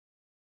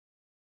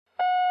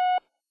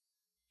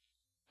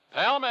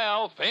Pall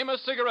Mall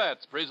Famous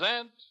Cigarettes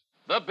present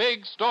The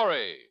Big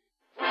Story.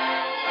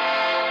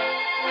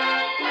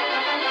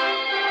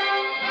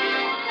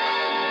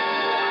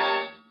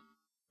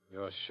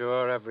 You're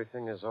sure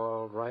everything is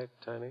all right,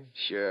 Tiny?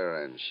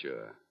 Sure, I'm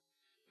sure.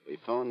 We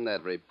phoned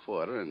that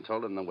reporter and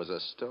told him there was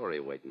a story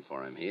waiting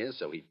for him here,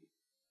 so he...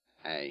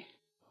 Hey.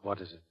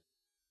 What is it?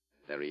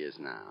 There he is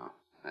now.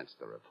 That's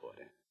the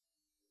reporter.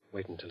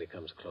 Wait until he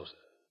comes closer.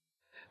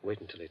 Wait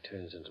until he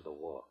turns into the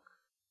walk.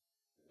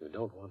 You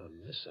don't want to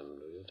miss him,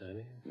 do you,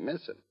 Tiny?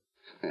 Miss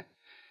him?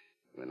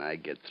 When I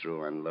get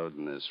through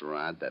unloading this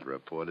rod, that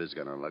reporter's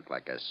going to look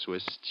like a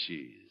Swiss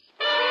cheese.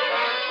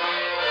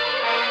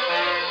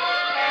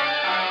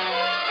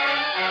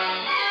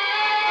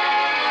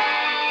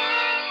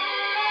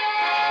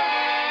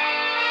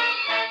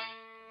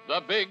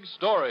 The Big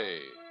Story.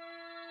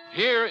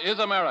 Here is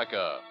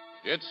America,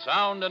 its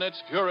sound and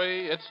its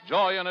fury, its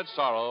joy and its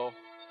sorrow,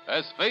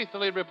 as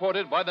faithfully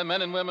reported by the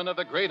men and women of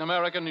the great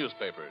American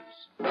newspapers.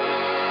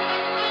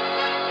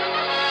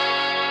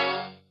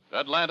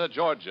 Atlanta,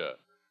 Georgia.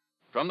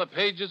 From the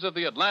pages of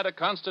the Atlanta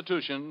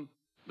Constitution,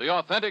 the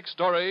authentic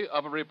story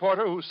of a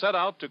reporter who set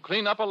out to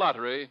clean up a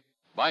lottery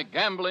by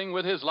gambling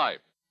with his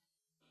life.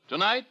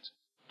 Tonight,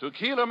 to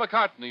Keeler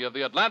McCartney of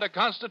the Atlanta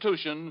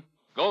Constitution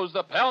goes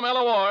the Pall Mall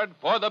Award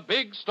for The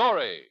Big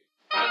Story.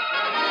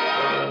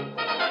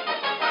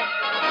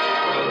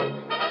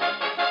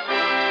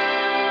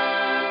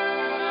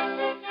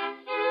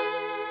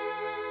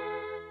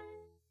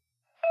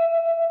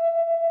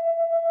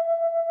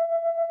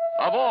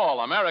 Of all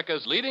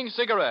America's leading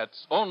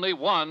cigarettes, only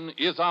one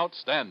is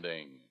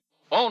outstanding.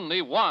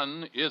 Only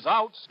one is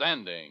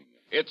outstanding.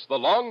 It's the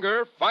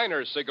longer,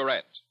 finer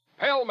cigarette.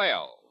 Pall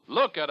Mall.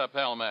 Look at a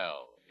Pall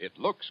Mall. It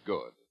looks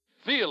good.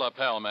 Feel a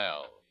Pall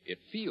Mall. It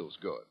feels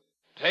good.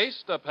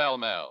 Taste a Pall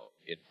Mall.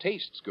 It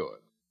tastes good.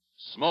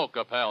 Smoke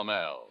a Pall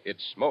Mall.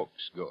 It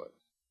smokes good.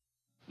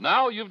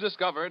 Now you've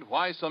discovered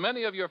why so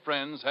many of your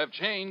friends have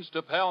changed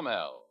to Pall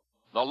Mall,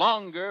 the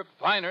longer,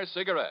 finer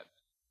cigarette.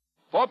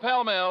 For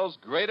Pall Mall's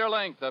greater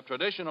length of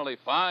traditionally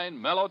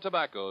fine, mellow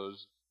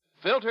tobaccos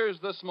filters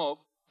the smoke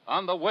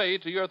on the way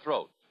to your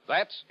throat.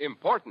 That's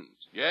important.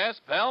 Yes,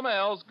 Pall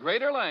Mall's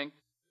greater length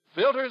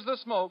filters the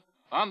smoke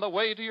on the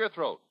way to your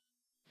throat.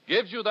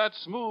 Gives you that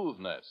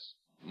smoothness,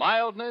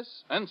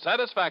 mildness, and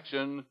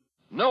satisfaction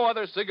no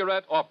other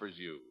cigarette offers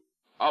you.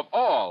 Of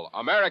all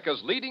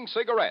America's leading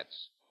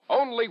cigarettes,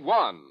 only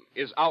one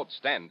is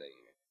outstanding.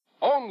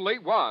 Only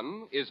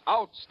one is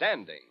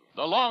outstanding.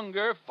 The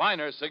longer,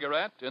 finer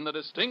cigarette in the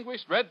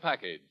distinguished red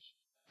package.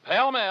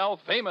 Pall Mall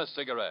Famous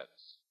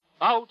Cigarettes.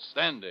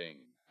 Outstanding.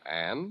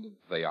 And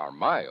they are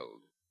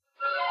mild.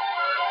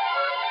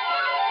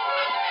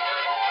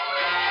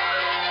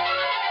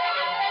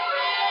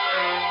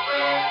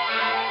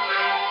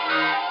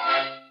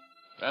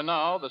 And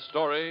now, the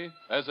story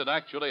as it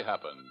actually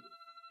happened.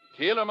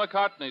 Keeler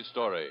McCartney's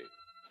story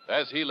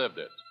as he lived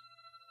it.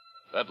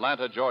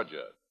 Atlanta,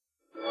 Georgia.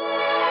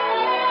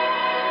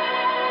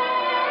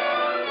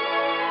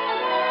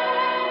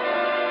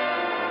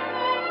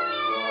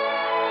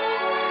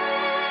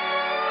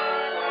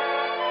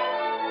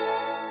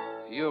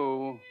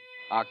 You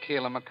are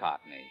Keeler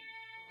McCartney,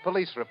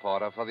 police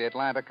reporter for the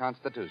Atlanta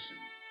Constitution.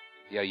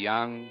 You're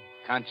young,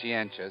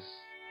 conscientious,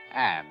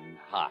 and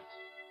hot.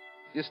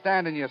 You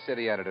stand in your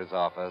city editor's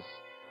office,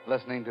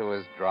 listening to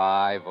his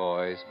dry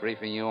voice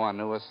briefing you on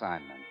new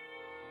assignment.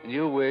 And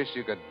you wish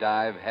you could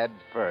dive head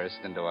first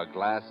into a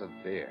glass of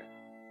beer.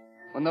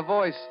 When the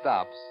voice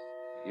stops,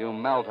 you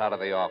melt out of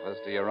the office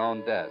to your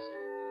own desk,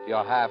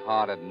 your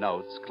half-hearted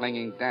notes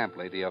clinging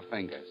damply to your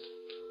fingers.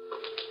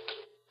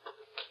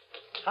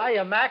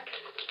 Hiya, Mac.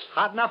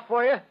 Hot enough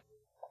for you?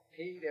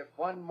 Pete, if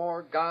one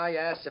more guy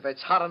asks if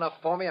it's hot enough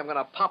for me, I'm going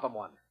to pop him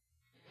one.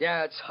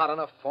 Yeah, it's hot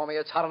enough for me.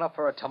 It's hot enough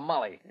for a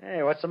tamale.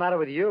 Hey, what's the matter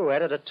with you?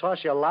 Editor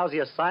toss you a lousy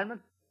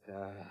assignment?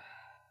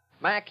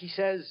 Mac, he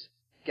says,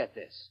 get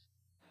this.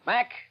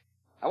 Mac,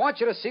 I want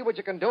you to see what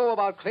you can do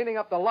about cleaning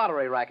up the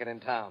lottery racket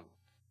in town.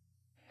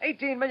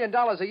 $18 million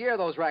a year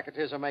those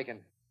racketeers are making.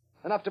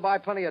 Enough to buy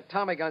plenty of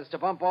Tommy guns to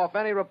bump off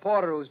any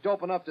reporter who's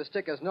dope enough to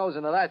stick his nose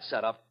into that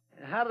setup.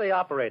 How do they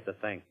operate the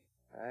thing?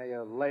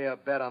 You lay a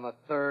bet on the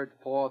third,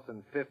 fourth,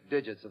 and fifth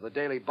digits of the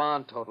daily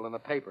bond total in the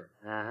paper.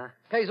 Uh-huh.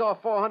 Pays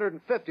off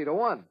 450 to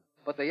 1,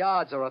 but the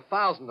odds are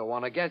 1,000 to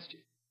 1 against you.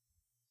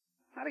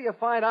 How do you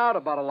find out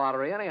about a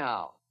lottery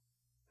anyhow?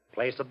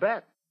 Place a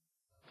bet.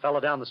 Fellow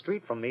down the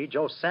street from me,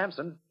 Joe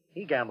Sampson,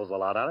 he gambles a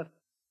lot on it.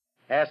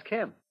 Ask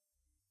him.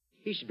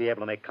 He should be able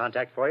to make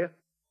contact for you.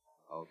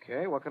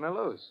 Okay, what can I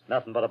lose?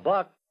 Nothing but a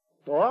buck.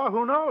 Or,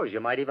 who knows,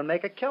 you might even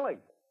make a killing.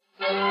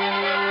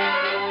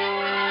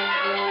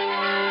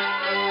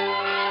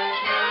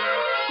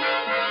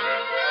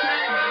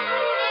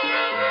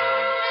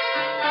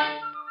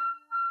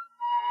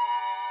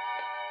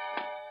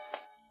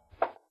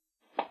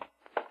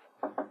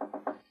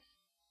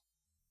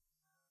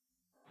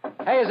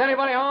 Hey, is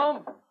anybody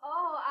home?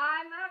 Oh,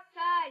 I'm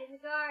outside in the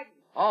garden.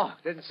 Oh,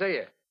 didn't see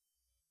you.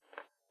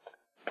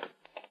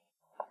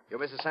 You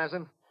Mrs.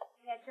 Sampson?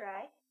 That's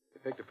right. You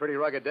picked a pretty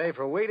rugged day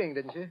for waiting,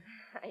 didn't you?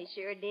 I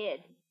sure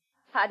did.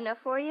 Hot enough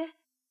for you?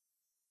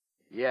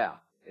 Yeah,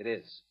 it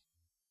is.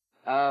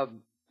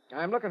 I'm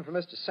looking for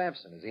Mr.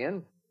 Sampson. Is he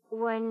in?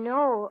 Why,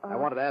 no. I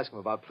wanted to ask him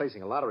about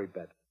placing a lottery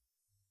bet.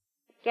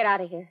 Get out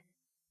of here.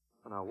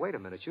 Oh, now, wait a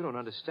minute. You don't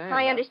understand.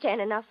 I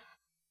understand enough.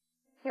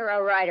 You're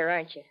a writer,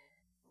 aren't you?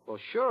 Well,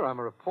 sure, I'm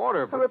a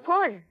reporter, but... A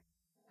reporter?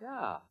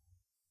 Yeah.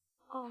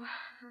 Oh,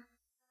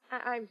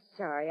 I'm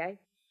sorry.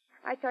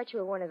 I thought you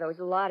were one of those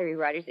lottery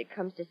writers that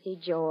comes to see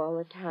Joe all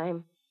the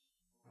time.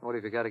 What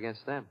have you got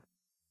against them?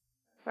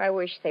 I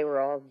wish they were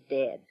all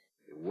dead.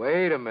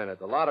 Wait a minute.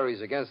 The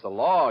lottery's against the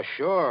law,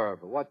 sure,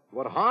 but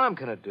what harm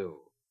can it do?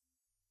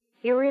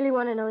 You really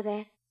want to know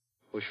that?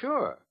 Well,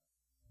 sure.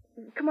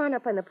 Come on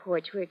up on the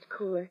porch where it's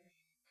cooler.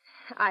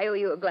 I owe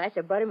you a glass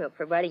of buttermilk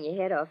for biting your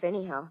head off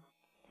anyhow.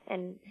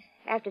 And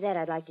after that,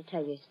 I'd like to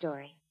tell you a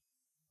story.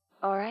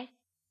 All right?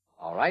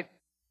 All right.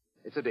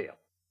 It's a deal.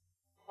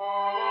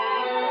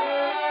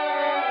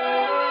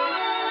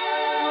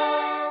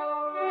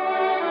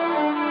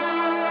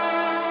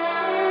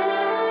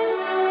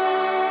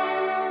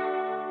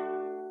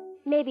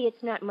 Maybe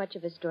it's not much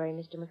of a story,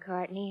 Mr.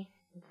 McCartney.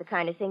 It's the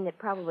kind of thing that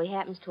probably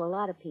happens to a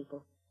lot of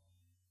people.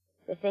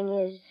 The thing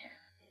is,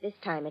 this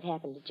time it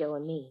happened to Joe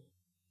and me.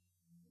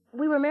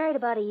 We were married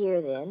about a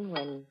year then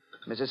when...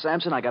 Mrs.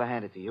 Sampson, I gotta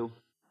hand it to you.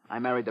 I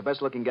married the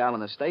best-looking gal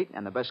in the state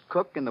and the best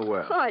cook in the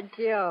world. Oh,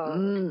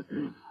 Joe.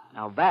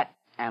 Now that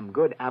am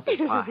good apple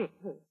pie.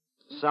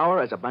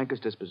 Sour as a banker's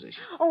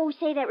disposition. Oh,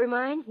 say, that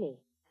reminds me.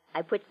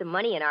 I put some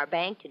money in our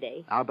bank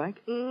today. Our bank?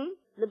 Mm-hmm.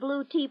 The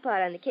blue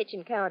teapot on the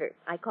kitchen counter.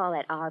 I call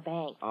that our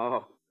bank.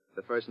 Oh,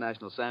 the First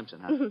National Sampson,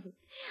 huh?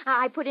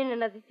 I put in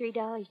another $3,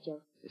 Joe.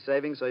 You're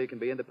saving so you can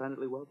be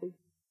independently wealthy?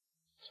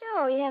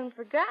 Joe, you haven't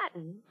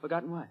forgotten.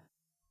 Forgotten what?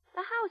 The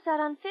house out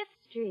on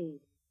 5th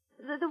Street.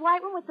 The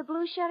white one with the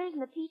blue shutters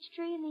and the peach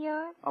tree in the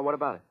yard. Oh, what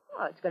about it?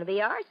 Oh, it's going to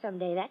be ours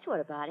someday. That's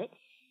what about it.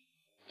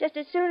 Just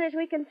as soon as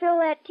we can fill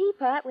that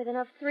teapot with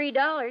enough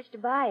 $3 to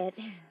buy it.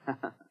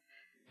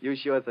 You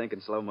sure think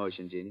in slow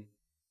motion, Jeannie.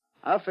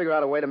 I'll figure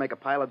out a way to make a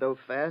pile of dough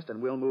fast,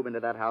 and we'll move into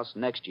that house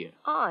next year.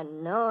 Oh,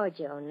 no,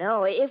 Joe,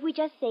 no. If we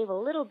just save a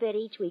little bit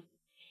each week,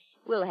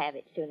 we'll have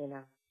it soon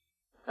enough.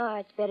 Oh,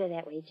 it's better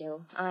that way,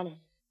 Joe. Honest.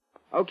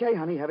 Okay,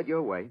 honey, have it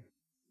your way.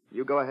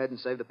 You go ahead and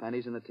save the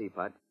pennies in the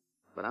teapot,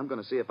 but I'm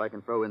going to see if I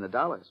can throw in the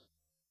dollars.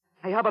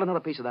 Hey, how about another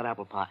piece of that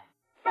apple pie?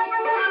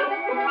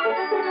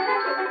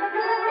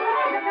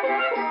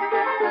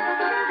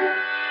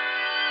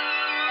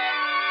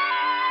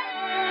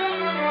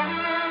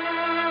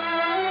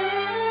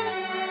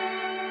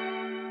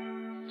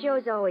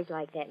 Joe's always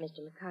like that, Mr.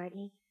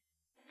 McCartney.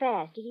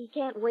 Fast. He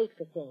can't wait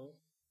for things.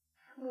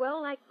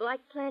 Well, like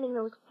planting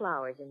those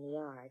flowers in the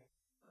yard.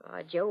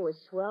 Joe was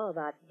swell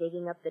about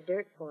digging up the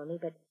dirt for me,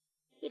 but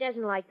he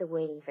doesn't like the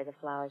waiting for the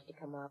flowers to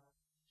come up.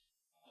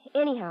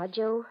 Anyhow,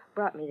 Joe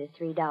brought me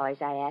the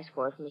 $3 I asked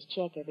for from his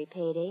check every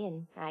payday,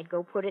 and I'd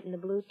go put it in the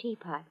blue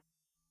teapot.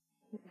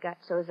 It got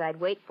so's I'd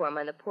wait for him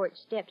on the porch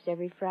steps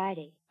every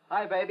Friday.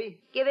 Hi, baby.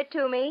 Give it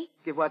to me.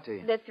 Give what to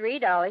you? The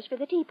 $3 for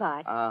the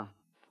teapot.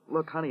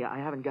 Look, honey, I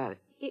haven't got it.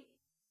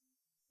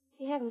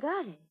 You haven't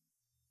got it?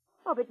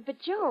 Oh, but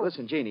Joe...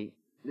 Listen, Jeannie,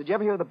 did you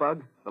ever hear of the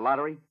bug, the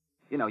lottery?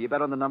 You know, you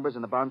bet on the numbers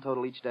and the bond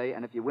total each day,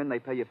 and if you win, they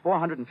pay you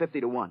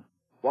 $450 to 1.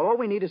 Well, all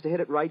we need is to hit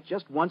it right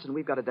just once, and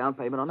we've got a down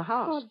payment on the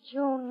house. Oh,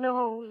 Joe,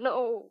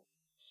 no.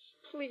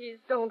 Please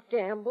don't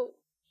gamble.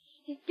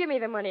 Give me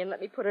the money and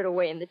let me put it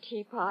away in the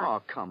teapot.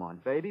 Oh, come on,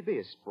 baby. Be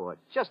a sport.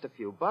 Just a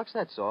few bucks,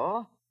 that's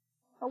all.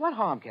 Well, what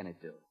harm can it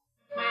do?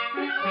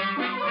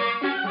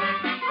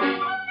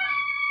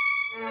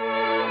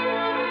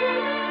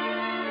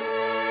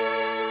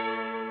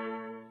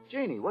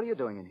 Jeannie, what are you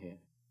doing in here?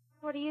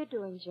 What are you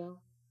doing, Joe?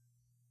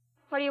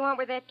 What do you want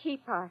with that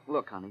teapot?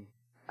 Look, honey,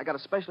 I got a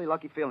especially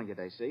lucky feeling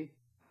today, see?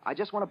 I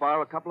just want to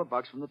borrow a couple of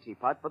bucks from the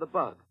teapot for the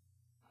bug.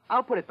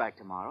 I'll put it back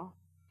tomorrow.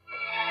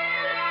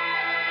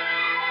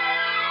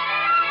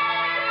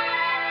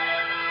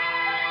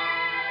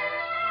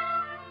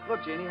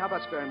 Look, Jeannie, how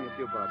about sparing me a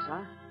few bucks,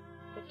 huh?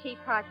 The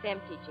teapot's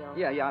empty, Joe.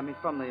 Yeah, I mean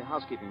from the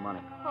housekeeping money.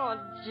 Oh,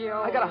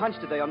 Joe. I got a hunch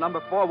today on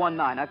number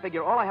 419. I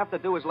figure all I have to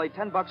do is lay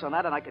 $10 on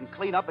that, and I can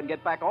clean up and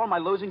get back all my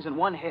losings in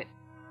one hit.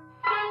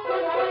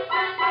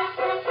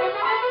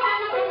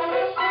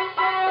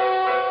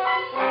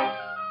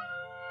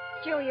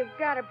 Joe, you've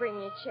got to bring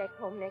your check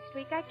home next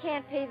week. I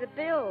can't pay the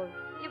bills.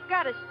 You've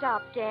got to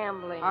stop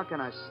gambling. How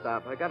can I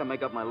stop? I got to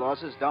make up my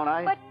losses, don't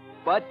I? But...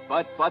 But,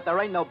 there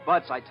ain't no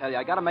buts, I tell you.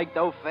 I got to make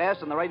dough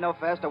fast, and there ain't no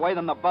faster way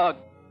than the bug.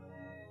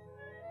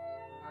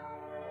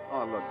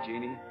 Oh, look,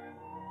 Jeannie.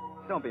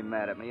 Don't be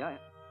mad at me. I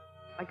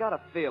got a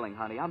feeling,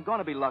 honey. I'm going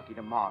to be lucky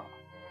tomorrow.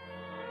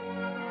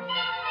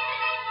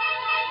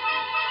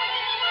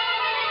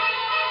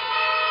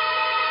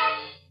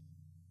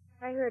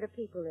 I heard of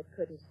people that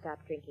couldn't stop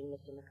drinking,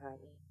 Mr.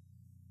 McCartney.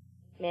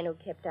 Men who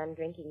kept on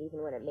drinking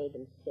even when it made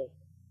them sick.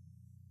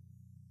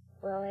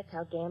 Well, that's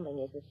how gambling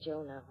is with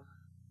Joe now.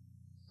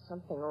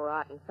 Something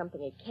rotten,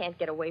 something he can't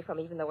get away from,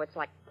 even though it's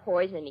like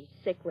poison and he's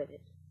sick with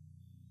it.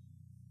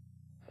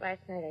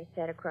 Last night I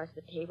sat across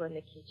the table in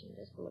the kitchen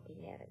just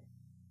looking at him.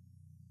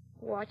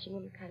 Watching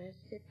him kind of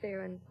sit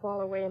there and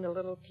fall away into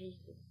little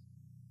pieces.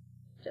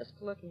 Just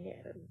looking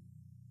at him.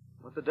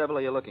 What the devil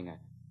are you looking at?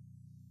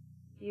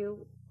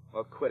 You...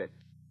 Well, quit it.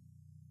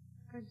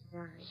 I'm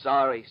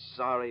sorry.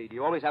 Sorry. Do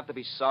you always have to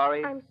be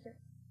sorry? I'm sorry.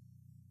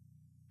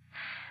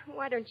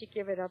 Why don't you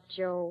give it up,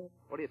 Joe?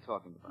 What are you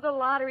talking about? The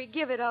lottery,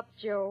 give it up,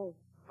 Joe.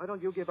 Why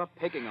don't you give up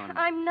picking on me?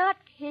 I'm not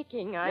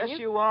picking on you. Yes,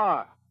 you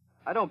are.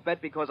 I don't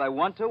bet because I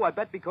want to. I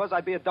bet because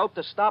I'd be a dope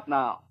to stop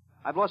now.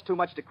 I've lost too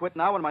much to quit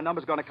now, and my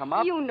number's going to come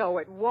up. You know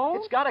it won't.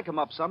 It's got to come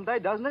up someday,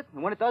 doesn't it?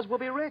 And when it does, we'll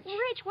be rich.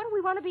 Rich? What do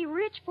we want to be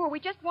rich for? We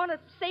just want to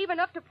save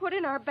enough to put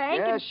in our bank.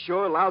 Yeah,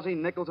 sure. Lousy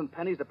nickels and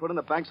pennies to put in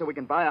the bank so we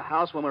can buy a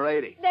house when we're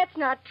 80. That's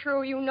not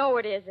true. You know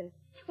it isn't.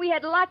 We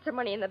had lots of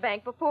money in the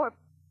bank before.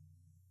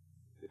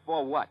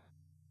 Before what?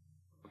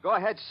 Well, go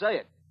ahead, say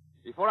it.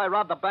 Before I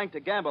robbed the bank to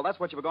gamble, that's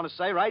what you were going to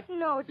say, right?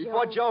 No, Joe.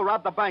 Before Joe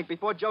robbed the bank,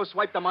 before Joe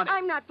swiped the money.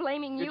 I'm not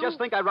blaming you. You just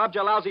think I robbed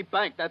your lousy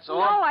bank, that's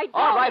all. No, I don't.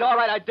 All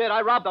right, I did.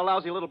 I robbed the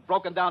lousy little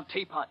broken-down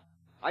teapot.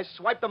 I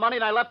swiped the money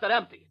and I left it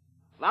empty.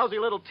 Lousy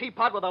little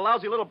teapot with a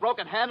lousy little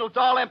broken handle. It's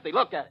all empty.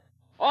 Look at it.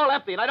 All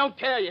empty, and I don't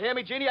care. You hear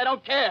me, Jeannie? I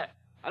don't care.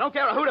 I don't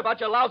care a hoot about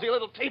your lousy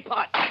little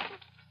teapot.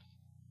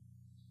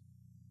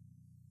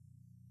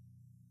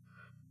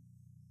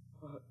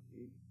 Oh,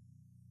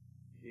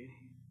 Jeannie.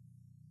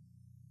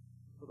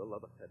 For the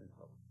love of heaven,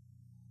 help.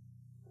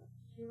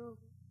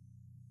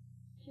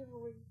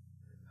 Joey.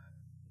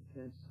 I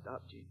can't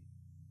stop, Jeannie.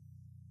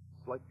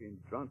 It's like being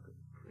drunk or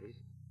crazy.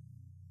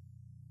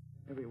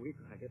 Every week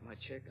when I get my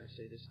check, I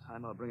say, this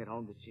time I'll bring it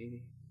home to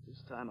Jeannie.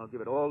 This time I'll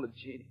give it all to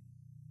Jeannie.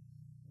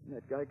 And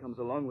that guy comes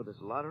along with his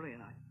lottery,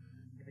 and I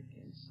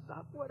can't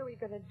stop. What are we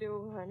going to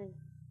do, honey?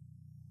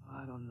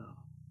 I don't know.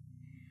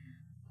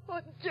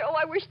 Oh, Joe,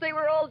 I wish they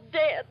were all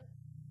dead.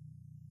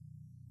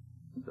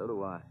 So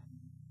do I.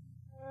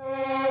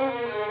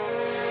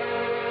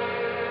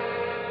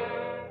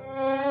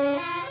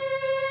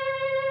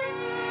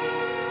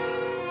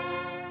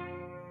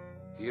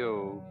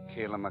 You,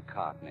 Keeler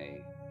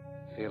McCartney,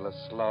 feel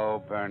a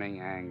slow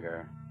burning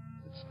anger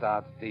that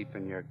starts deep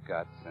in your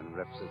guts and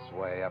rips its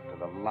way up to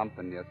the lump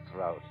in your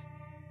throat.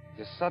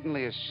 You're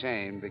suddenly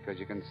ashamed because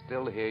you can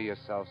still hear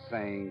yourself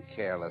saying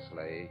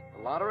carelessly,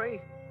 The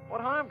lottery?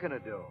 What harm can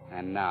it do?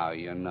 and now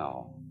you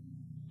know.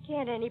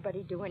 Can't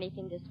anybody do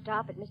anything to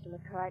stop it, Mr.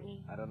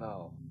 McCartney? I don't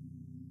know.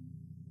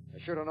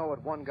 I sure don't know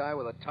what one guy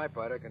with a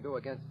typewriter can do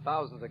against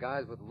thousands of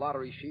guys with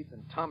lottery sheets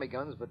and Tommy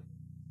guns, but...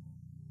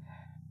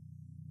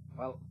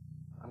 Well,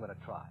 I'm going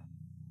to try.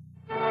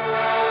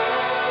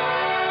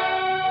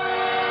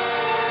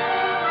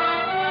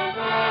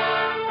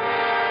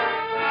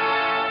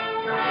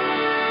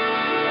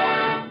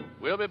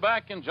 We'll be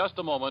back in just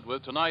a moment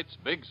with tonight's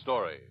big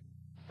story.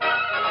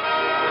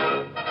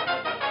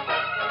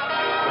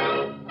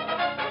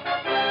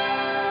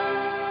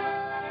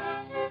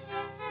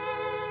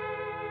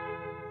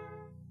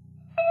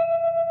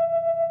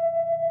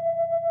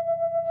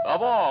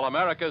 Of all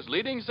America's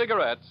leading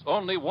cigarettes,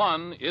 only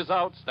one is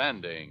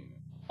outstanding.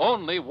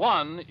 Only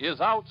one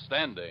is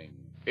outstanding.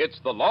 It's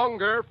the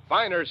longer,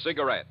 finer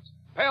cigarette.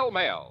 Pall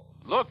Mall.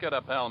 Look at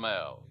a Pall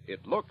Mall.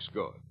 It looks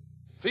good.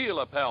 Feel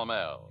a Pall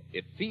Mall.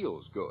 It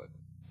feels good.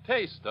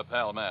 Taste a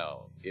Pall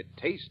Mall. It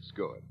tastes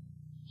good.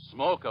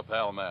 Smoke a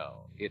Pall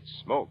Mall. It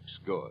smokes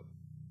good.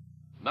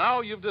 Now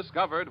you've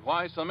discovered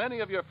why so many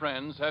of your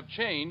friends have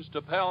changed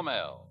to Pall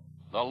Mall,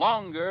 the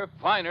longer,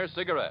 finer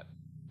cigarette.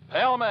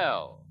 Pall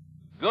Mall.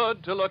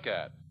 Good to look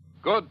at.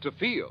 Good to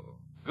feel.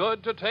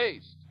 Good to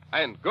taste.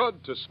 And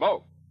good to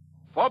smoke.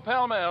 For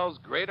Pall Mall's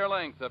greater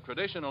length of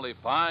traditionally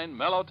fine,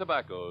 mellow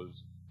tobaccos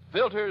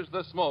filters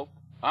the smoke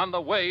on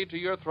the way to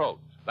your throat.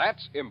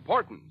 That's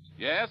important.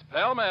 Yes,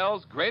 Pall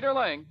Mall's greater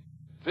length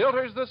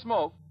filters the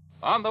smoke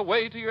on the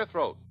way to your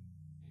throat.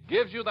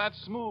 Gives you that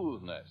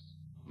smoothness,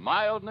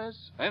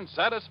 mildness, and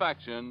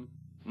satisfaction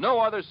no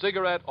other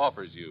cigarette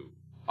offers you.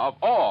 Of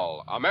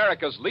all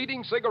America's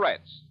leading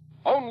cigarettes,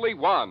 only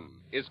one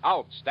is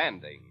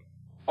outstanding.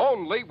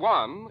 Only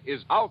one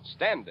is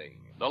outstanding.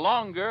 The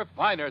longer,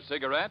 finer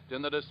cigarette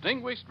in the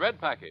distinguished red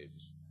package.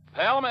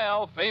 Pall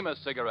Mall Famous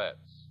Cigarettes.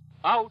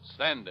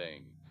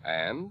 Outstanding.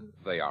 And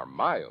they are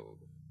mild.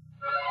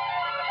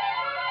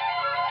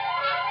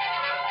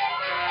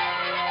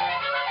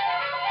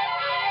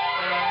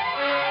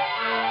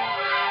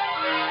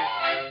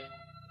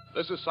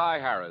 This is Cy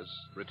Harris,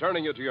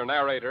 returning you to your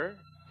narrator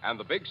and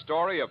the big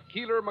story of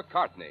Keeler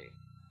McCartney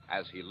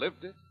as he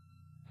lived it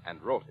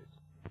and wrote it.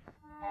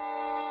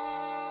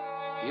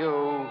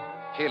 You,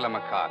 Keeler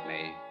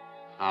McCartney,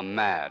 are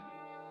mad.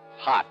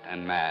 Hot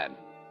and mad.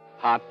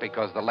 Hot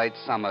because the late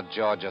summer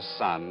Georgia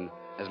sun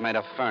has made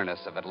a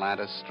furnace of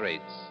Atlanta's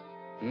streets.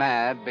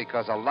 Mad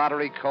because a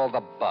lottery called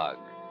the Bug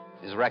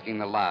is wrecking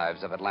the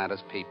lives of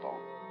Atlanta's people.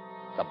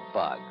 The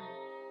Bug.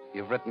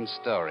 You've written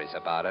stories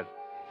about it,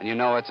 and you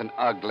know it's an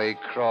ugly,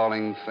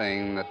 crawling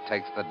thing that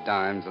takes the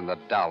dimes and the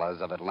dollars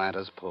of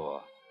Atlanta's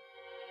poor.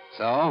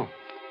 So,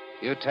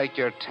 you take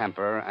your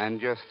temper and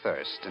your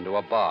thirst into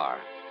a bar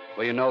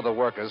where you know the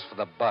workers for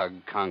the Bug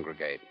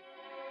congregate.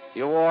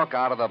 You walk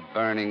out of the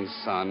burning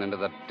sun into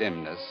the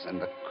dimness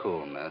and the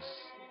coolness,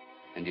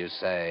 and you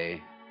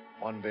say,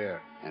 One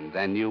beer. and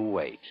then you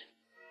wait.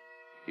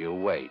 You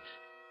wait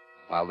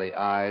while the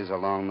eyes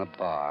along the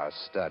bar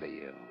study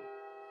you,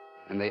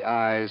 and the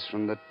eyes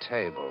from the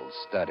table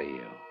study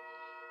you.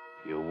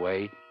 You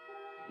wait,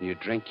 and you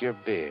drink your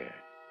beer,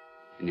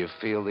 and you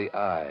feel the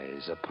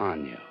eyes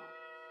upon you.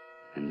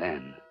 And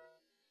then...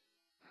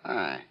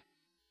 Hi.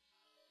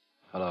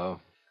 Hello.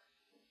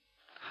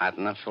 Hot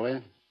enough for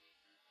you?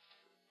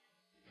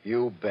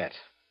 You bet.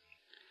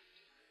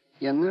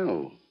 You're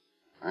new.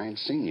 I ain't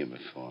seen you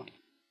before.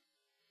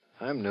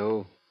 I'm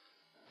new.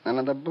 None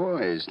of the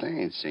boys, they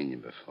ain't seen you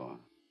before.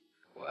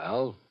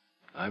 Well,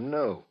 I'm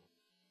new.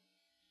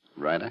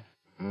 Writer?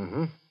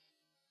 Mm-hmm.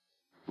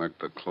 Work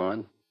for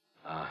Claude?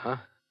 Uh-huh.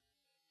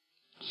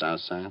 South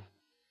Side?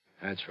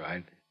 That's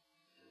right.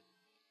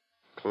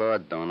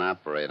 Claude don't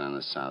operate on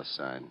the South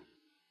Side.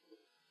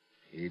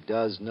 He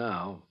does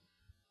now.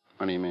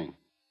 What do you mean?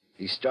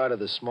 He started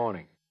this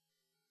morning.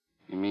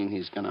 You mean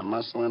he's gonna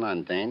muscle in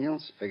on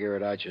Daniels? Figure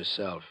it out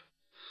yourself.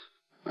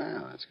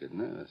 Well, that's good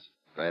news.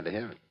 Glad to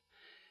hear it.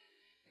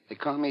 They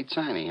call me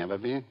Tiny. Have a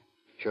beer?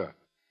 Sure.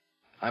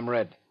 I'm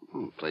Red.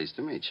 Pleased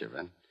to meet you,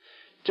 Red.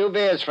 2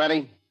 beers,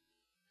 Freddie.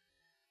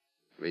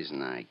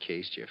 Reason I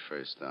cased you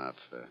first off,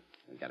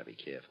 we gotta be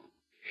careful.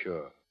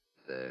 Sure.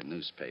 The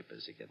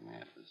newspapers are getting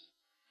after us.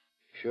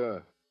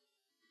 Sure.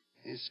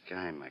 This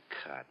guy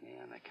McCartney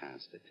on the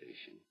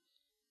Constitution.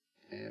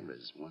 There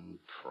is one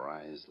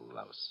prize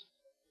louse.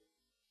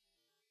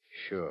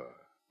 Sure.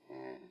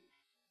 Yeah.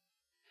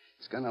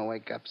 He's gonna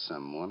wake up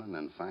some morning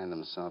and find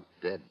himself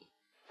dead.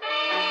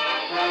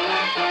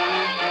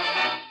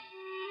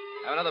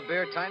 Have another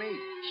beer, Tiny?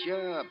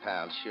 Sure,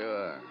 pal,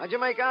 sure. How'd you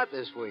make out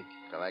this week?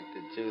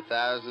 Collected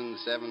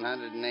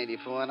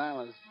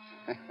 $2,784.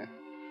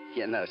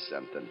 You know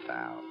something,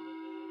 pal.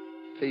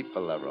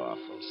 People are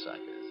awful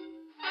suckers.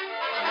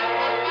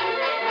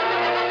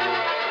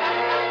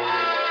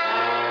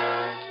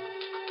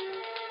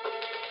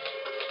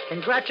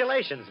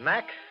 Congratulations,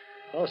 Mac.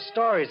 Those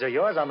stories of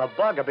yours on the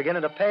bug are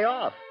beginning to pay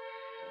off.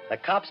 The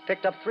cops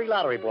picked up 3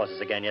 lottery bosses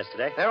again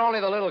yesterday. They're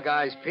only the little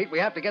guys, Pete. We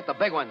have to get the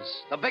big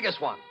ones. The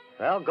biggest one.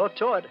 Well, go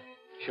to it.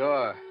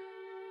 Sure.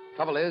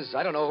 Trouble is,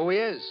 I don't know who he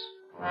is.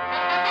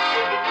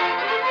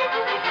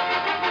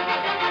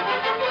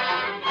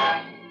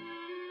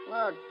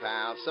 Look,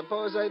 pal,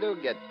 suppose I do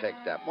get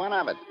picked up. What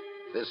of it?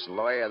 This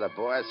lawyer the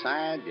boss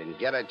hired can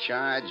get a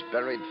charge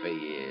buried for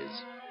years.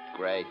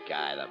 Great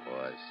guy, the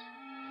boss.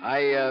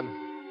 I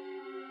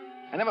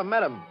never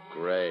met him.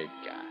 Great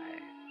guy.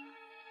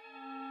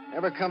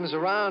 Never comes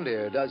around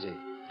here, does he?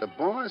 The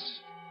boss?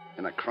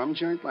 In a crumb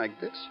joint like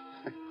this?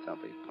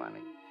 Don't be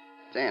funny.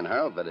 Dan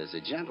Hurlbut is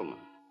a gentleman.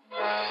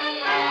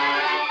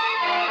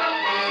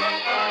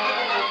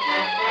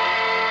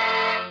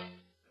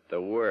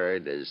 The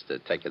word is to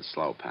take it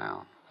slow,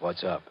 pal.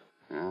 What's up?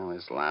 Well,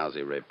 this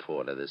lousy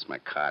reporter, this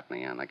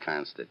McCartney on the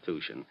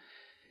Constitution,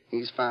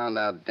 he's found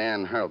out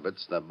Dan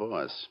Hurlbut's the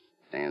boss.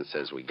 Dan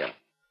says we got...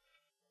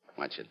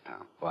 Watch it,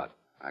 pal. What?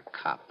 A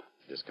cop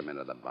just come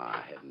into the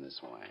bar heading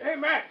this way. Hey,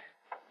 Mac.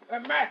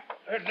 Mac.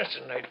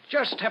 Listen, I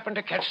just happened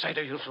to catch sight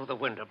of you through the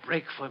window.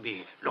 Break for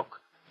me.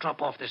 Look,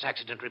 drop off this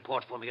accident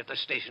report for me at the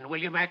station,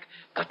 will you, Mac?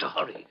 Got to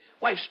hurry.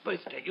 Wife's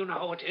birthday, you know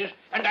how it is.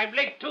 And I'm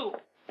late, too.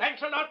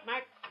 Thanks a lot,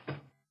 Mac.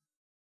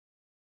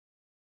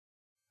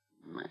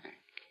 Mac.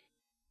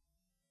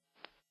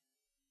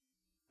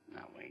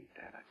 Now, ain't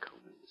that a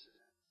coincidence?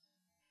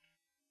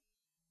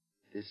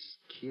 This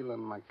Keeler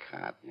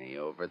McCartney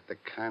over at the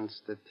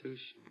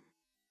Constitution.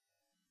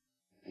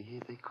 I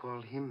hear they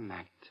call him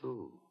Mac,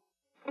 too.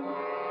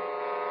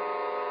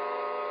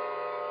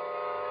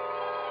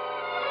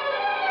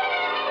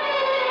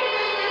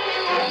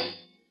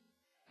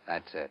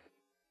 That's it.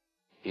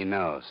 He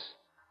knows.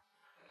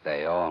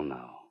 They all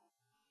know.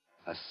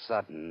 A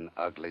sudden,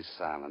 ugly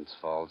silence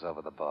falls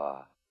over the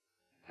bar,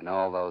 and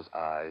all those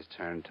eyes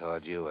turn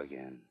toward you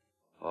again.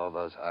 All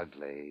those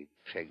ugly,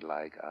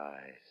 pig-like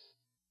eyes.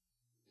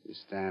 You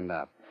stand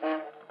up.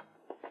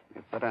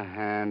 You put a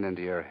hand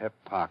into your hip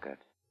pocket.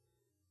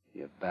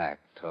 Your back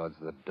towards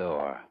the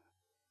door.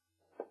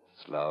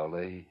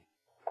 Slowly,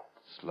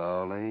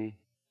 slowly,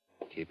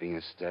 keeping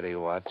a steady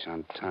watch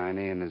on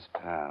Tiny and his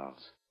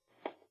pals.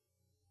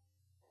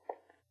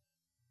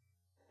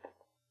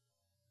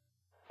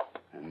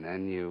 And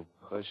then you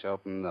push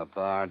open the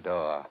bar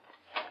door,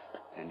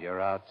 and you're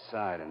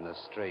outside in the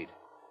street,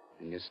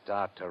 and you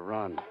start to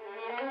run.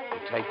 You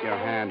take your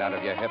hand out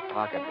of your hip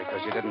pocket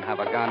because you didn't have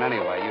a gun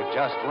anyway. You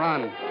just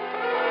run.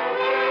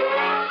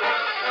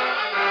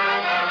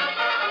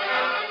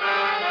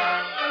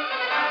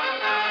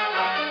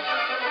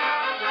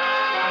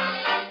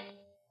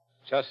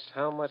 Just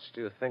how much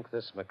do you think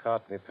this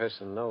McCartney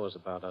person knows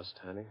about us,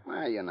 Tiny?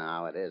 Well, you know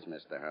how it is,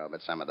 Mr.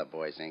 Herbert. Some of the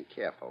boys ain't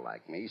careful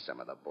like me. Some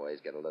of the boys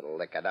get a little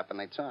liquored up and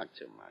they talk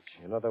too much.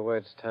 In other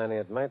words, Tiny,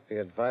 it might be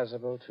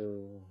advisable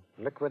to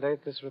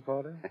liquidate this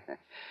reporter?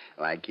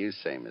 Like you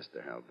say,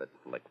 Mr. Herbert,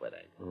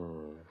 liquidate.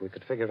 If we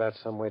could figure out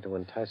some way to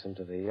entice him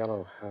to the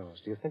Yellow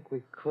House, do you think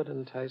we could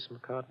entice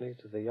McCartney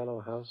to the Yellow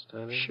House,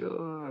 Tiny?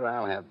 Sure,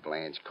 I'll have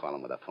Blanche call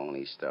him with a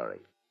phony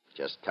story.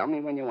 Just tell me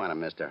when you want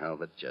him, Mr.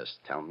 Herbert. Just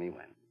tell me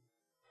when.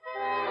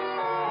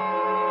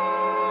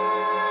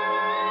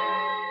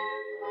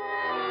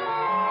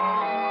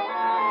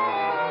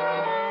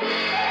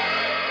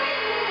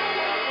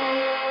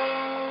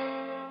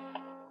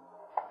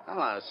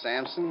 Hello,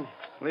 Samson.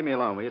 Leave me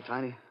alone, will you,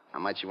 Tiny? How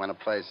much you want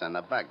to place on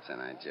the bug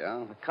tonight,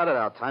 Joe? Cut it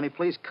out, Tiny.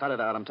 Please cut it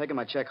out. I'm taking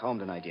my check home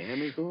tonight. You hear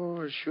me?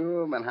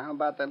 Sure. But how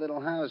about that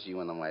little house you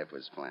and the wife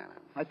was planning?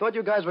 I thought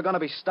you guys were going to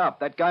be stopped.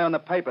 That guy on the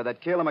paper,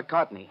 that Keeler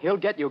McCartney. He'll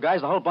get you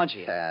guys, the whole bunch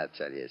of you. I'll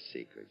tell you a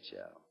secret,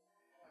 Joe.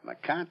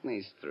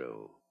 McCartney's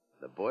through.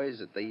 The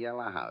boys at the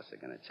Yellow House are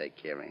going to take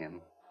care of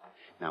him.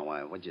 Now,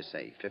 what'd you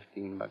say,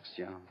 $15,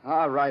 Joe?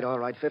 All right.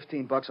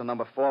 $15 on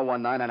number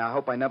 419, and I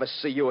hope I never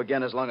see you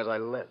again as long as I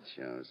live.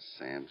 Joe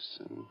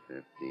Sampson,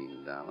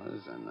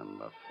 $15 on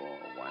number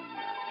 419.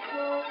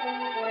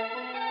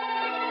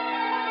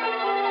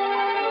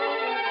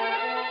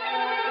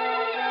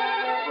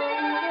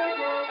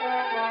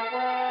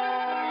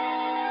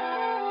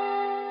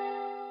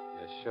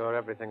 Sure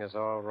everything is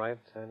all right,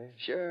 Tiny?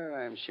 Sure,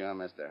 I'm sure,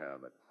 Mr.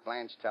 Herbert.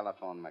 Blanche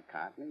telephoned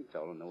McCartney,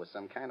 told him there was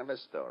some kind of a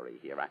story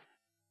here.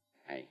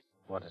 Hey.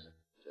 What is it?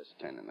 Just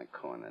turn in the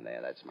corner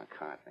there. That's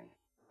McCartney.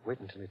 Wait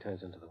until he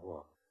turns into the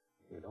walk.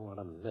 You don't want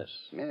to miss.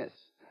 Miss?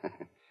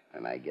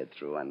 When I get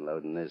through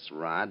unloading this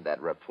rod,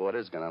 that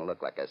reporter's going to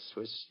look like a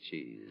Swiss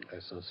cheese. I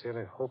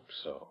sincerely hope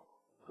so.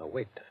 Now,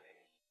 wait, Tiny.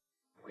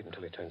 Wait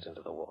until he turns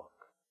into the walk.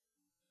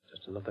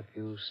 Just another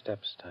few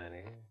steps,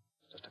 Tiny.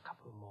 Just a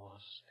couple more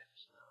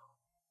steps now.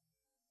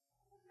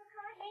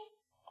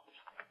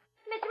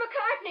 Mr.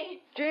 McCartney!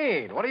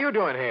 Gene, what are you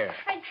doing here?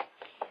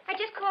 I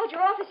just called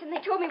your office and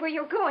they told me where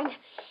you were going.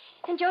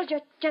 And Joe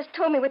just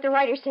told me what the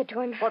writer said to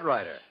him. What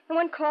writer? The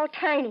one called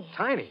Tiny.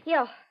 Tiny?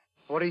 Yeah.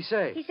 What did he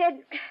say? He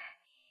said,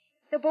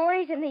 the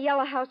boys in the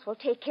Yellow House will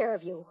take care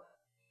of you.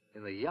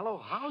 In the Yellow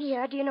House?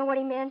 Yeah, do you know what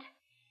he meant?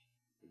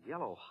 The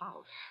Yellow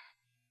House?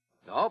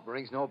 Nope,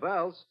 rings no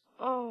bells.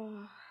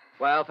 Oh.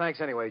 Well, thanks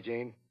anyway,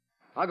 Gene.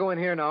 I'll go in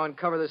here now and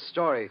cover this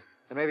story.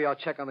 And maybe I'll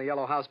check on the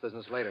Yellow House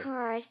business later. All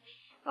right.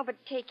 Oh,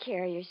 but take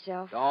care of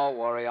yourself. Don't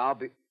worry, I'll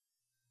be...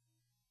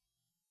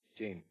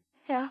 Gene.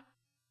 Yeah?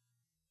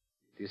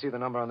 Do you see the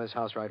number on this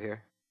house right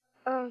here?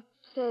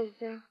 Says,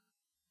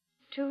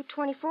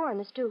 224 on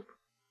the stoop.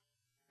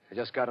 I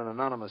just got an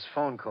anonymous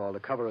phone call to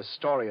cover a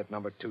story at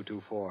number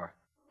 224.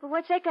 But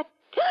what's that got...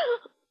 You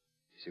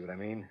see what I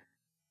mean?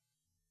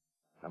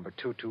 Number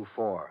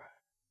 224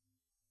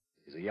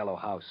 is a Yellow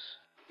House.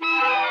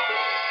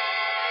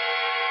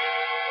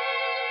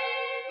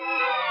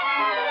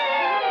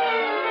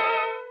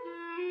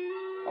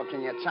 Oh,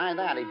 can you tie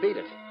that? He beat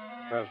it.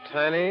 Well,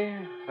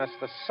 Tiny, that's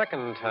the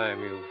second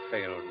time you've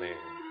failed me.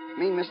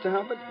 Me, Mr.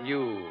 Herbert? You,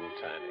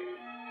 Tiny.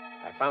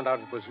 I found out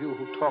it was you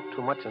who talked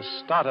too much and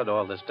started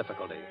all this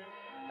difficulty.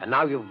 And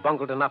now you've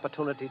bungled an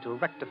opportunity to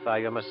rectify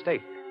your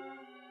mistake.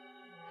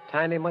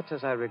 Tiny, much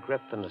as I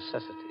regret the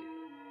necessity,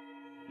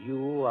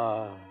 you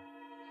are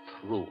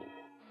through.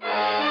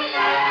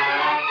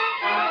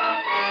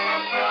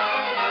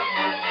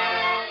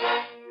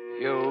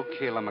 You,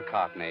 Keeler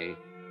McCartney,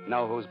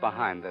 know who's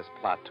behind this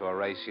plot to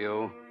erase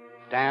you.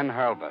 Dan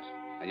Hurlbut.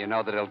 And you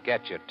know that he'll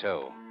get you,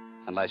 too.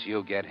 Unless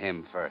you get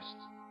him first.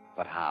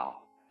 But how?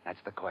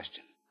 That's the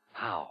question.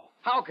 How?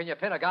 How can you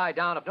pin a guy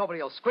down if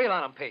nobody will squeal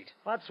on him, Pete?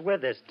 What's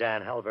with this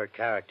Dan Helbert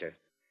character?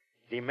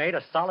 He made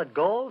a solid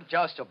gold?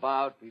 Just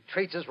about. He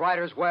treats his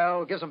writers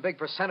well, gives them big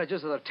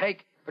percentages of the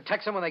take,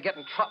 protects them when they get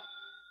in trouble.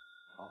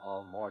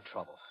 Uh-oh, more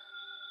trouble.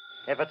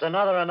 If it's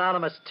another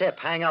anonymous tip,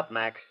 hang up,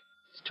 Mac.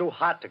 It's too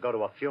hot to go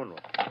to a funeral.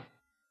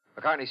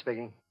 McCartney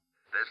speaking.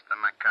 This the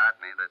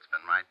McCartney that's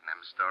been writing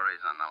them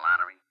stories on the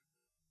lottery?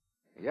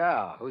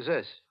 Yeah, who's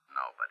this?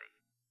 Nobody.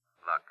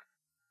 Look,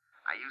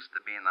 I used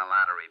to be in the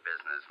lottery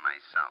business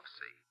myself,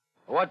 see?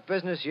 What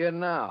business you in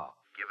now?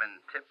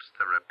 Giving tips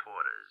to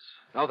reporters.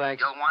 No,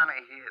 thanks. You'll want to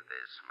hear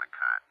this,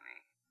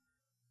 McCartney.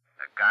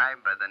 A guy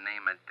by the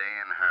name of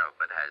Dan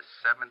Hurlbut has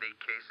 70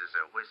 cases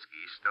of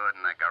whiskey stored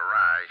in a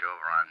garage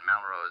over on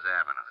Melrose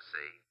Avenue,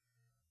 see?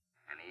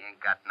 And he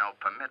ain't got no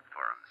permit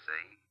for 'em,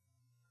 see?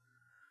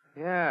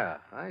 Yeah,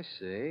 I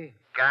see.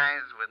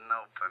 Guys with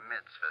no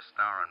permits for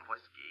storing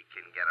whiskey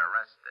can get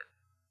arrested.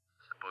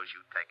 Suppose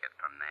you take it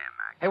from there,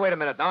 Mac. Hey, wait a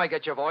minute. Now I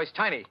get your voice.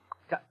 Tiny.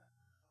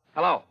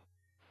 Hello.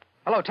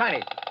 Hello,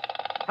 Tiny.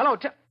 Hello,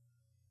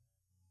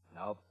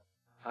 Nope.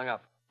 Hung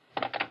up.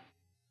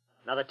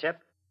 Another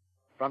tip?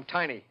 From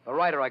Tiny, the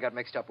writer I got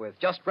mixed up with.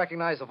 Just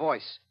recognized the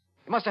voice.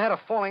 He must have had a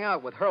falling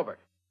out with Hurlbut.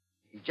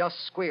 He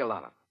just squealed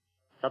on him.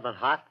 Something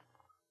hot?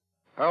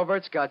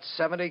 Hurlbert's got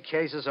 70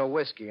 cases of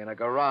whiskey in a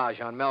garage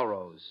on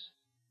Melrose.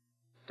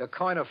 To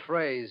coin a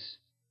phrase,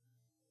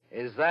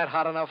 Is that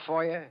hot enough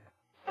for you?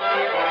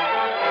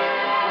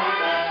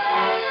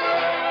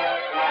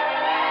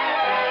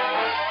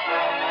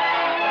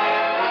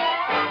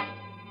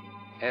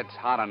 It's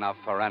hot enough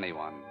for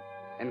anyone,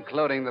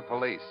 including the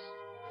police.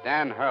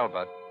 Dan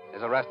Hurlbut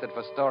is arrested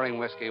for storing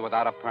whiskey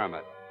without a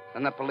permit.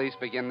 Then the police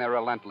begin their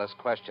relentless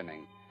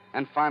questioning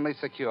and finally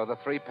secure the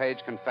 3-page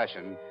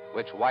confession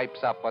which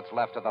wipes up what's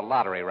left of the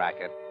lottery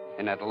racket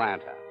in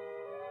Atlanta.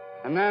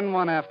 And then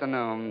one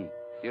afternoon,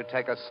 you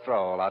take a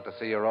stroll out to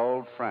see your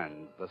old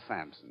friends, the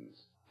Sampsons.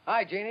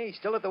 Hi, Jeannie.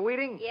 Still at the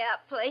Weeding? Yeah,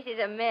 place is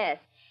a mess.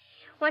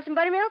 Want some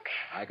buttermilk?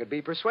 I could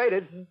be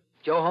persuaded.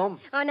 Joe home?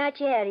 Oh, not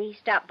yet. He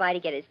stopped by to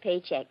get his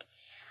paycheck.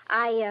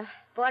 I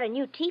bought a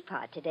new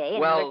teapot today.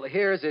 And Well,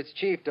 here's its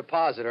chief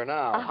depositor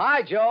now. Oh.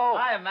 Hi, Joe.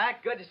 Hi,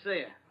 Mac. Good to see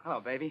you. Hello,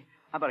 baby.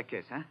 How about a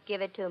kiss, huh?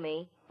 Give it to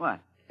me. What?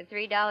 For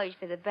 $3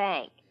 for the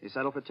bank. You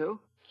settle for 2?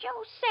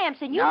 Joe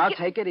Sampson, you... Now,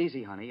 take it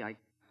easy, honey.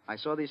 I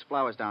saw these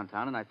flowers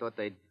downtown, and I thought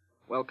they'd,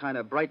 well, kind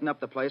of brighten up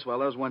the place while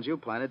those ones you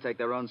planted take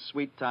their own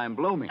sweet time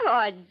blooming.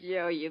 Oh,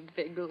 Joe, you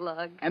big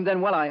lug. And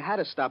then, well, I had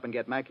to stop and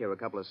get Mac here a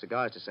couple of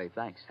cigars to say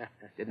thanks.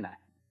 Didn't I?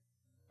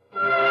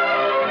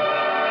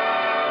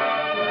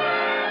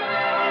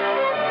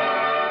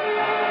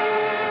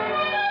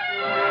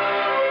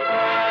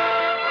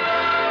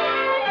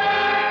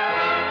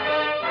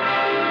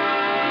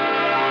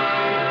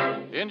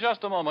 In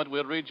just a moment,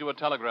 we'll read you a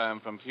telegram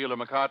from Keeler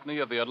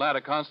McCartney of the Atlanta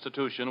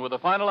Constitution with the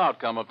final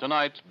outcome of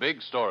tonight's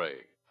big story.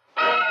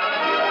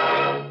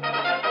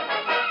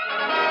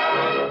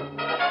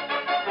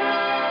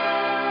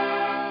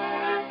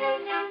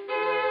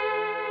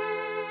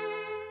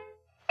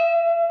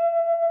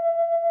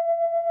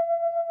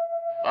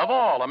 Of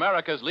all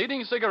America's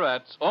leading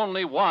cigarettes,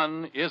 only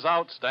one is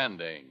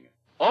outstanding.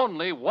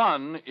 Only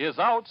one is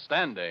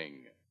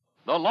outstanding.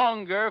 The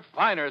longer,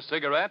 finer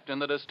cigarette in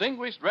the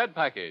distinguished red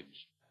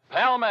package.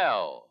 Pall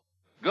Mall.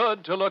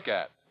 Good to look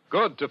at.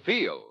 Good to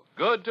feel.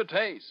 Good to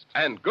taste.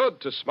 And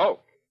good to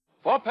smoke.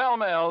 For Pall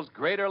Mall's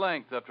greater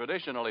length of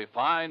traditionally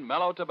fine,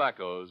 mellow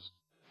tobaccos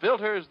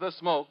filters the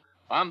smoke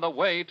on the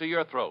way to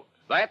your throat.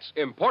 That's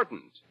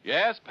important.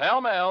 Yes,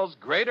 Pall Mall's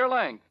greater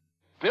length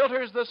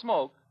filters the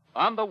smoke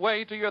on the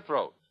way to your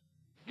throat.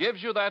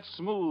 Gives you that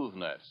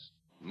smoothness,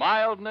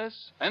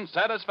 mildness, and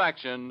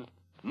satisfaction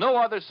no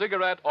other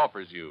cigarette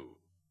offers you.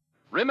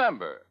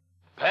 Remember,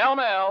 Pall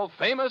Mall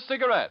famous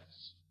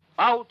cigarettes.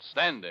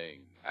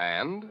 Outstanding.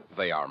 And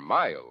they are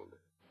mild.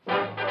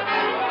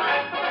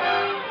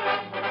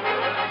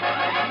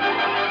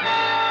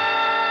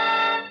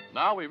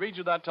 Now we read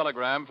you that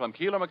telegram from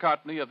Keeler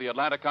McCartney of the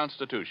Atlanta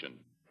Constitution.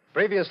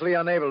 Previously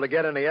unable to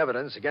get any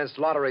evidence against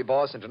lottery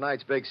boss in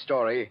tonight's big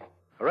story,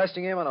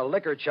 arresting him on a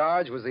liquor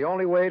charge was the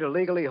only way to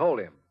legally hold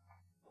him.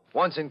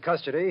 Once in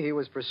custody, he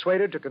was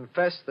persuaded to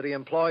confess that he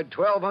employed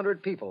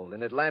 1,200 people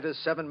in Atlanta's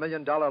 $7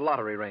 million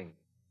lottery ring.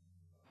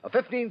 A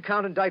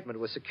 15-count indictment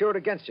was secured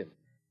against him,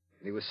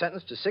 and he was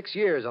sentenced to 6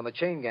 years on the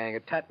chain gang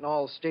at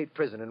Tatnall State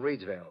Prison in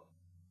Reedsville.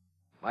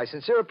 My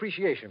sincere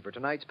appreciation for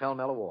tonight's Pall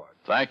Mall Award.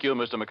 Thank you,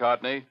 Mr.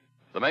 McCartney.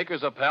 The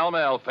makers of Pall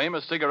Mall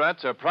famous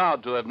cigarettes are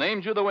proud to have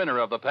named you the winner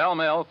of the Pall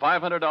Mall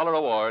 $500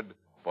 award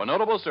for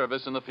notable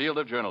service in the field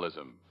of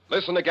journalism.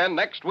 Listen again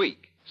next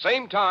week.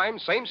 Same time,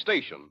 same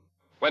station,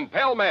 when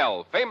Pall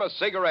Mall famous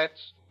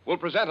cigarettes will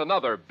present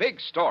another big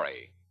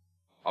story.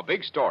 A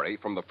big story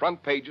from the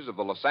front pages of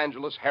the Los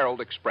Angeles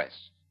Herald Express.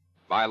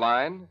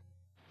 Byline,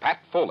 Pat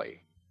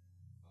Foley.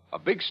 A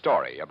big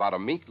story about a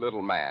meek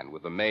little man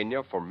with a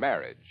mania for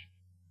marriage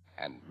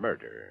and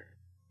murder.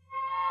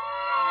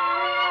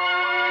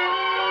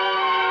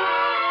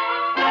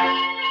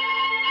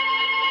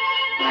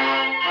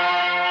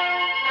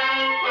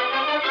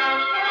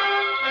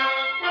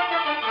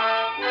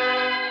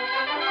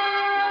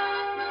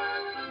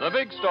 The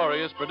Big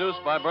Story is produced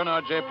by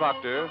Bernard J.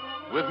 Proctor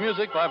with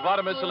music by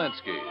Vladimir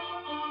Zelinsky.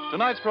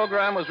 Tonight's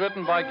program was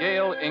written by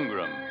Gail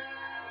Ingram.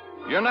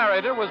 Your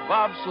narrator was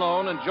Bob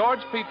Sloan, and George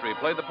Petrie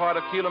played the part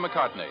of Keeler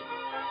McCartney.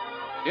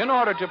 In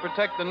order to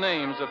protect the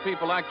names of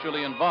people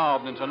actually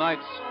involved in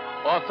tonight's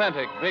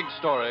authentic Big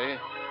Story,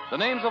 the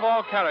names of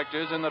all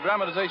characters in the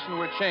dramatization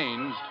were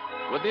changed,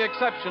 with the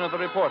exception of the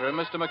reporter,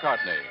 Mr.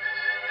 McCartney.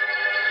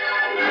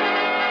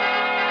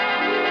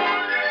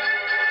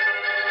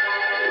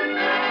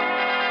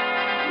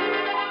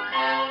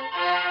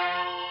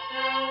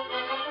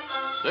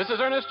 This is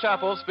Ernest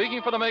Chappell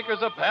speaking for the makers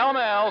of Pall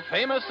Mall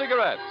famous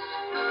cigarettes.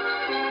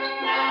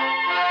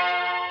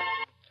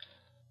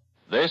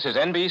 This is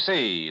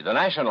NBC, the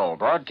national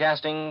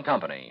broadcasting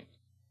company.